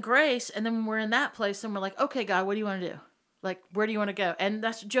let's live in grace. And then when we're in that place, then we're like, okay, God, what do you want to do? Like, where do you want to go? And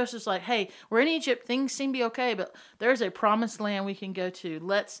that's Joseph's like, hey, we're in Egypt. Things seem to be okay, but there's a promised land we can go to.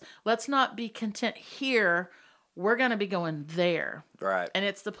 Let's not be content here. We're going to be going there. Right. And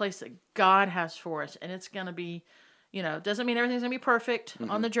it's the place that God has for us. And it's going to be, doesn't mean everything's going to be perfect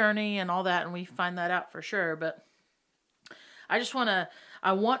on the journey and all that. And we find that out for sure. But I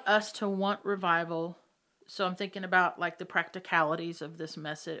want us to want revival. So I'm thinking about like the practicalities of this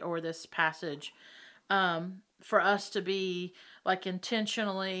message or this passage. For us to be like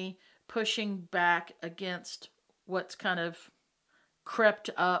intentionally pushing back against what's kind of crept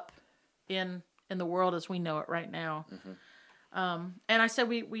up in the world as we know it right now. And I said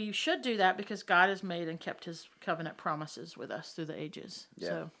we should do that because God has made and kept his covenant promises with us through the ages. Yeah.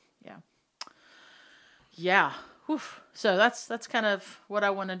 So, yeah. Whew. So that's kind of what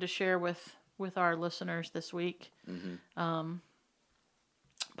I wanted to share with our listeners this week.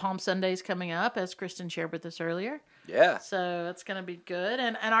 Palm Sunday's coming up, as Kristen shared with us earlier. Yeah. So it's going to be good.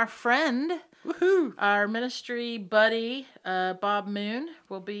 And our friend, our ministry buddy, Bob Moon,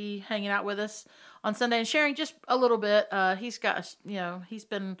 will be hanging out with us on Sunday and sharing just a little bit. He's got, he's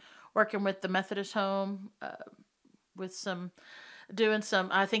been working with the Methodist home, doing some,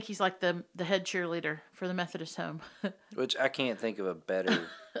 I think he's like the head cheerleader for the Methodist home. Which I can't think of a better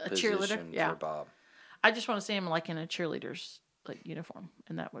position for Bob. I just want to see him like in a cheerleader's like uniform,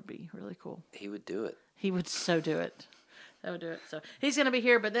 and that would be really cool. He would do it. He would so do it. That would do it. So he's going to be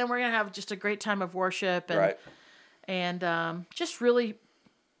here, but then we're going to have just a great time of worship and just really,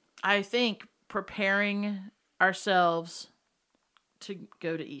 I think, preparing ourselves to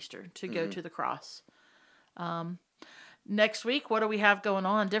go to Easter, to go to the cross. Next week, what do we have going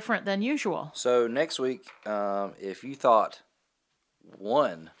on different than usual? So next week, if you thought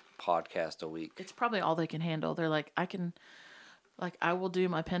one podcast a week, it's probably all they can handle. They're like, I will do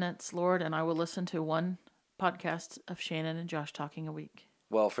my penance, Lord, and I will listen to one podcast of Shannon and Josh talking a week.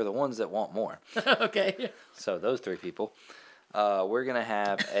 Well, for the ones that want more. Okay. So those three people, we're going to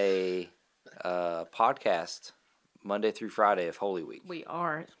have a podcast Monday through Friday of Holy Week. We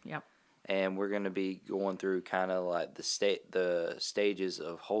are, yep. And we're going to be going through kind of like the stages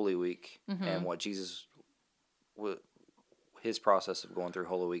of Holy Week and what Jesus his process of going through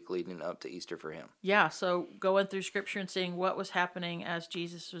Holy Week leading up to Easter for him. Yeah, so going through Scripture and seeing what was happening as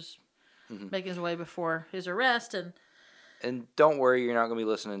Jesus was making his way before his arrest. And don't worry, you're not going to be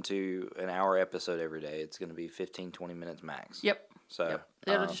listening to an hour episode every day. It's going to be 15, 20 minutes max. Yep. So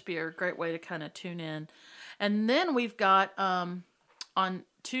it'll just be a great way to kind of tune in. And then we've got on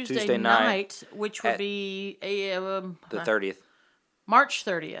Tuesday night, which would be the 30th. March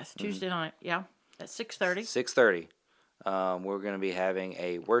 30th, Tuesday night, yeah, at 6:30. 6:30. we're going to be having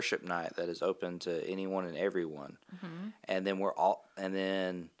a worship night that is open to anyone and everyone. And then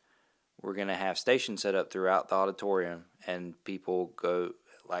we're going to have stations set up throughout the auditorium, and people go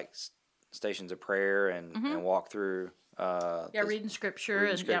like stations of prayer and walk through. Reading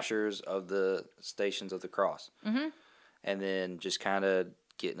scriptures of the Stations of the Cross, and then just kind of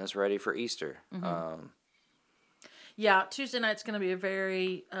getting us ready for Easter. Tuesday night's going to be a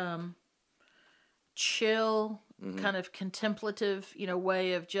very chill, kind of contemplative,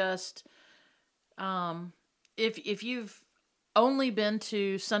 way of just. If you've only been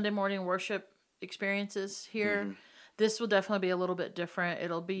to Sunday morning worship experiences here. This will definitely be a little bit different.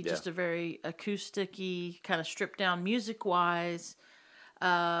 It'll be just a very acoustic-y, kind of stripped down music-wise.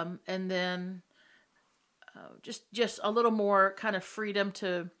 And then just a little more kind of freedom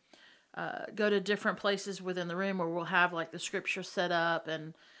to go to different places within the room where we'll have like the scripture set up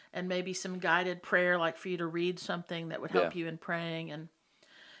and maybe some guided prayer, like for you to read something that would help you in praying. And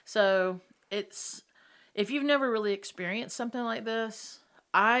so if you've never really experienced something like this,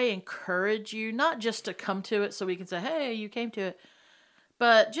 I encourage you not just to come to it so we can say, hey, you came to it,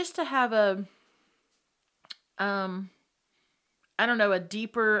 but just to have a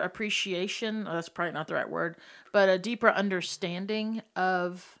deeper appreciation. That's probably not the right word, but a deeper understanding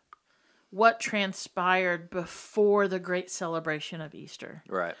of what transpired before the great celebration of Easter.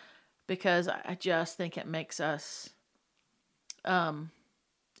 Right. Because I just think it makes us,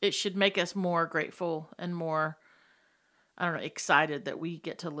 it should make us more grateful and more, excited that we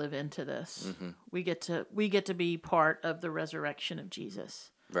get to live into this. We get to be part of the resurrection of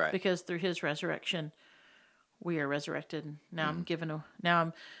Jesus. Right. Because through his resurrection, we are resurrected. Now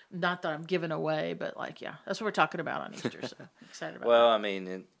I'm not that I'm giving away, but that's what we're talking about on Easter. So I'm excited about Well, that. I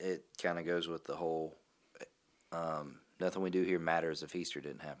mean, it kind of goes with the whole, nothing we do here matters if Easter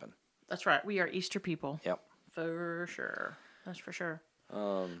didn't happen. That's right. We are Easter people. Yep. For sure. That's for sure.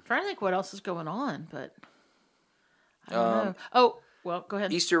 Trying to think what else is going on, but I don't know. Oh, well, go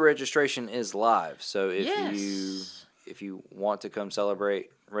ahead. Easter registration is live, so if you want to come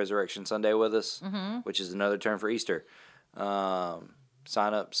celebrate Resurrection Sunday with us, which is another term for Easter,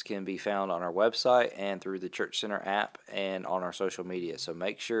 sign-ups can be found on our website and through the Church Center app and on our social media. So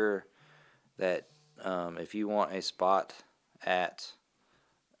make sure that if you want a spot at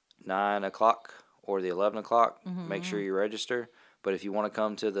 9 o'clock or the 11 o'clock, make sure you register. But if you want to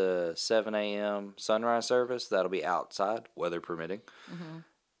come to the 7 a.m. sunrise service, that'll be outside, weather permitting.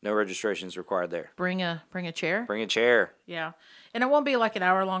 No registrations required there. Bring a chair. Bring a chair. Yeah. And it won't be like an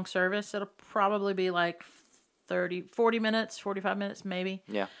hour-long service. It'll probably be like 40 minutes, 45 minutes maybe.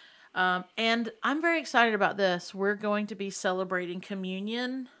 Yeah. And I'm very excited about this. We're going to be celebrating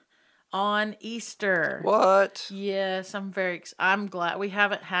communion on Easter. What? Yes, I'm glad. We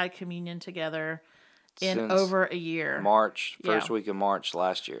haven't had communion together in Since over a year. First week of March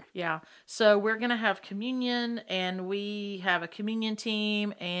last year. Yeah. So we're going to have communion, and we have a communion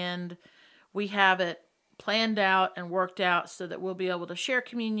team, and we have it planned out and worked out so that we'll be able to share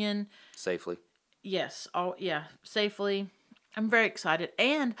communion Safely. Yes. Safely. I'm very excited.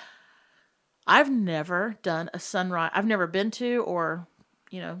 And I've never done a sunrise. I've never been to or,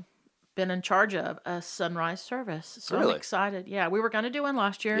 been in charge of a sunrise service. So Really? I'm excited. Yeah, we were going to do one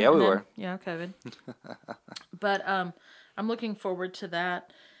last year. Yeah, we were. Yeah, COVID. But I'm looking forward to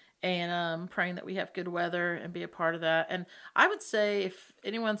that, and praying that we have good weather and be a part of that. And I would say if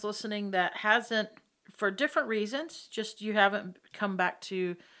anyone's listening that hasn't, for different reasons, just you haven't come back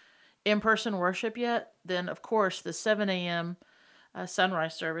to in-person worship yet, then of course the 7 a.m.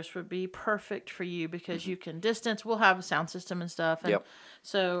 Sunrise service would be perfect for you because you can distance. We'll have a sound system and stuff. And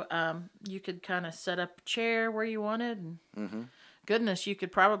so you could kind of set up a chair where you wanted. And goodness, you could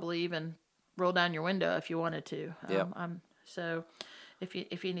probably even roll down your window if you wanted to. So if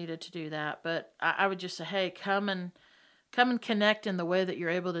you needed to do that. But I would just say, hey, come and connect in the way that you're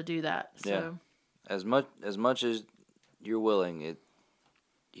able to do that. So as much as you're willing,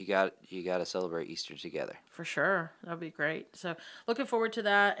 you got to celebrate Easter together. For sure. That would be great. So looking forward to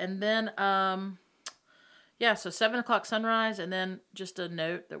that. And then, so 7 o'clock sunrise. And then just a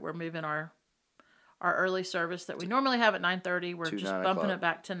note that we're moving our early service that we normally have at 9:30. We're just bumping it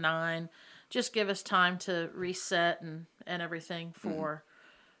back to 9. Just give us time to reset and everything for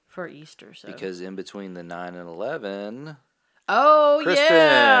Easter. So because in between the 9 and 11... Oh, Kristen.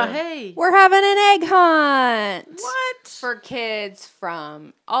 yeah. Hey. We're having an egg hunt. What? For kids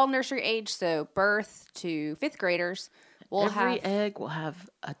from all nursery age, so birth to 5th graders. Every egg will have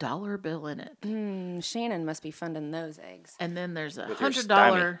a $1 bill in it. Shannon must be funding those eggs. And then there's a With your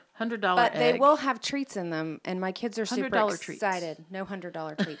 $100 But egg. they will have treats in them, and my kids are super $100 treats. excited. No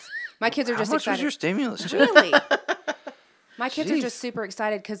 $100 treats. My kids are just How much excited. was your stimulus check? Really? My kids are just super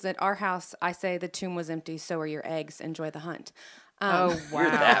excited because at our house, I say the tomb was empty, so are your eggs. Enjoy the hunt. Oh, wow.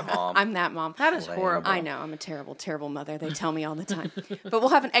 You're that mom. I'm that mom. That is horrible. I know. I'm a terrible, terrible mother. They tell me all the time. But we'll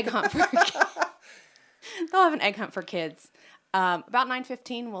have an egg hunt for They'll have an egg hunt for kids. About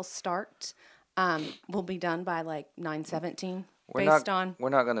 9:15 we'll start. We'll be done by like 9:17 We're not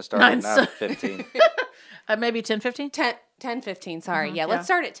going to start at 9:15. Maybe 10:15? 10:15, sorry. Let's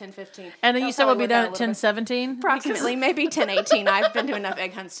start at 10:15. And then you said we'll be done at 10:17? Approximately, maybe 10:18. I've been to enough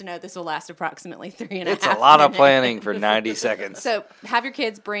egg hunts to know this will last approximately 3.5 minutes. It's a lot of planning for 90 seconds. So have your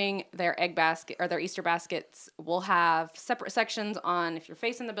kids bring their egg basket or their Easter baskets. We'll have separate sections on, if you're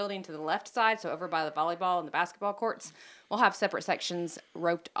facing the building to the left side, so over by the volleyball and the basketball courts, we'll have separate sections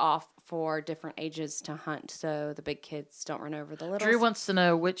roped off for different ages to hunt, so the big kids don't run over the littles. Drew wants to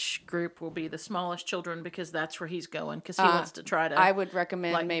know which group will be the smallest children because that's where he's going, because he wants to try to. I would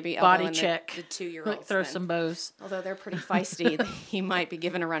recommend maybe body check the 2-year-olds. Throw some bows. Although they're pretty feisty, he might be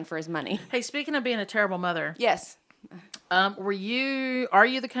given a run for his money. Hey, speaking of being a terrible mother, yes, are you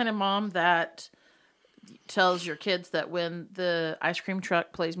the kind of mom that tells your kids that when the ice cream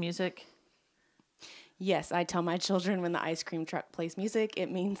truck plays music? Yes, I tell my children when the ice cream truck plays music, it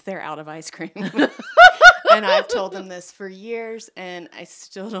means they're out of ice cream. And I've told them this for years, and I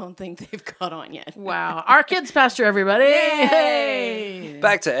still don't think they've caught on yet. Wow. Our kids pastor, everybody. Yay!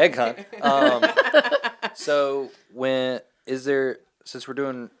 Back to egg hunt. So since we're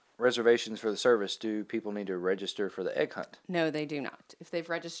doing reservations for the service, do people need to register for the egg hunt? No, they do not. If they've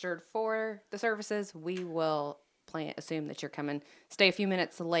registered for the services, we will assume that you're coming. Stay a few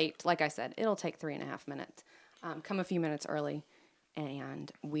minutes late. Like I said, it'll take 3.5 minutes. Come a few minutes early, and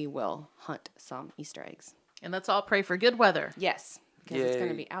we will hunt some Easter eggs. And let's all pray for good weather. Yes, because it's going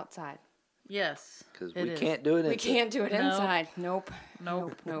to be outside. Yes. Because we can't do it inside. We can't do it inside. Nope.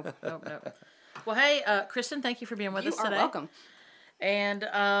 Nope. Well, hey, Kristen, thank you for being with us today. You are welcome. And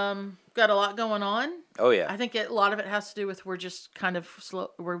got a lot going on. Oh, yeah. I think a lot of it has to do with we're just kind of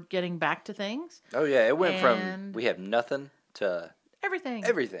slow. We're getting back to things. Oh, yeah. It went from we have nothing to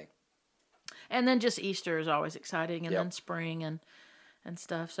everything. And then just Easter is always exciting, and then spring and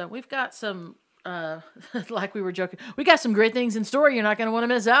stuff. So we've got some, like we were joking, we got some great things in store you're not going to want to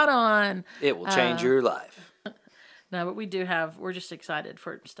miss out on. It will change your life. No, but we're just excited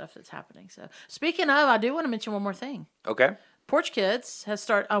for stuff that's happening. So speaking of, I do want to mention one more thing. Okay. Porch Kids has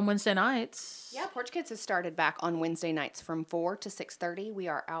started on Wednesday nights. Yeah, Porch Kids has started back on Wednesday nights from 4 to 6:30. We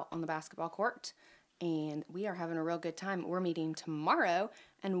are out on the basketball court, and we are having a real good time. We're meeting tomorrow,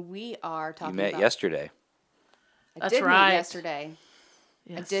 and we are talking about... You met yesterday. I did meet yesterday.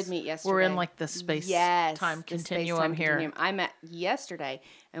 Yes. I did meet yesterday. We're in like the time continuum here. I met yesterday,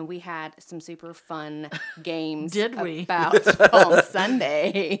 and we had some super fun games. Did we? About Palm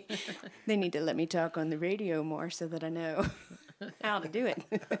Sunday. They need to let me talk on the radio more so that I know how to do it.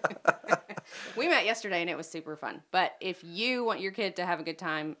 We met yesterday, and it was super fun. But if you want your kid to have a good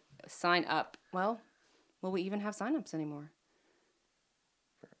time, sign up. Well, will we even have sign-ups anymore?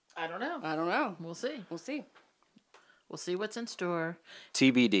 I don't know. We'll see. We'll see what's in store.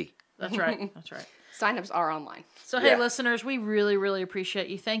 TBD. That's right. Sign-ups are online. So, hey, listeners, we really, really appreciate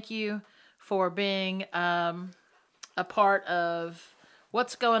you. Thank you for being a part of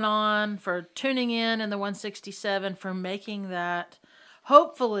what's going on, for tuning in the 167, for making that.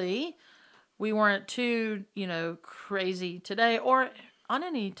 Hopefully, we weren't too, crazy today or on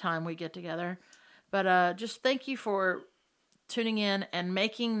any time we get together. But just thank you for tuning in and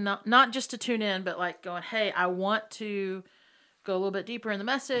making not just to tune in, but like going, hey, I want to go a little bit deeper in the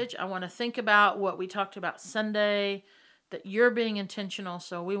message. I want to think about what we talked about Sunday, that you're being intentional.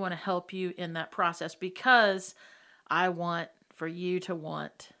 So we want to help you in that process, because I want for you to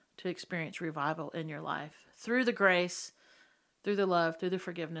want to experience revival in your life through the grace, through the love, through the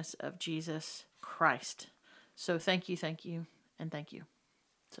forgiveness of Jesus Christ. So thank you, and thank you.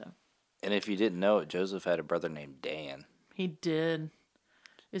 So. And if you didn't know it, Joseph had a brother named Dan. He did.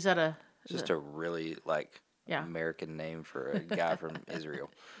 Is that a really American name for a guy from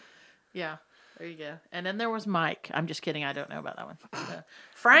Israel? Yeah, there you go. And then there was Mike. I'm just kidding. I don't know about that one.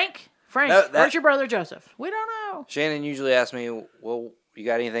 Frank, No, where's your brother Joseph? We don't know. Shannon usually asks me, well, you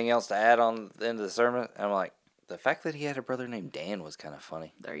got anything else to add on the end of the sermon? And I'm like, the fact that he had a brother named Dan was kind of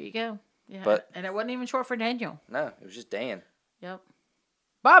funny. There you go. Yeah, and it wasn't even short for Daniel. No, it was just Dan. Yep.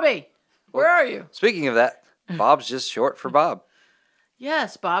 Bobby, where are you? Speaking of that, Bob's just short for Bob.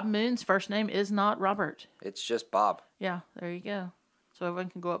 Yes, Bob Moon's first name is not Robert. It's just Bob. Yeah, there you go. So everyone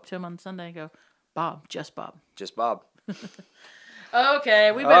can go up to him on Sunday and go, Bob, just Bob. Just Bob.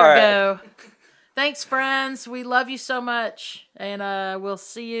 Okay, we better go. Thanks, friends. We love you so much. And we'll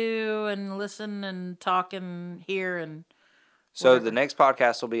see you and listen and talk and hear and So the next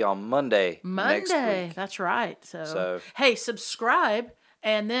podcast will be on Monday. Next week. That's right. So hey, subscribe,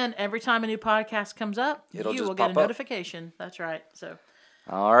 and then every time a new podcast comes up, you will get a notification. That's right. So.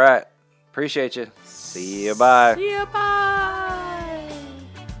 All right. Appreciate you. See you. Bye. See you. Bye.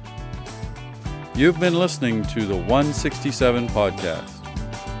 You've been listening to the 167 podcast.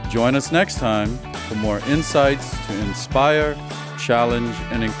 Join us next time for more insights to inspire, challenge,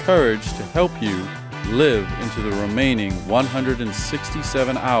 and encourage to help you live into the remaining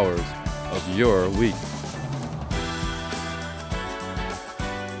 167 hours of your week.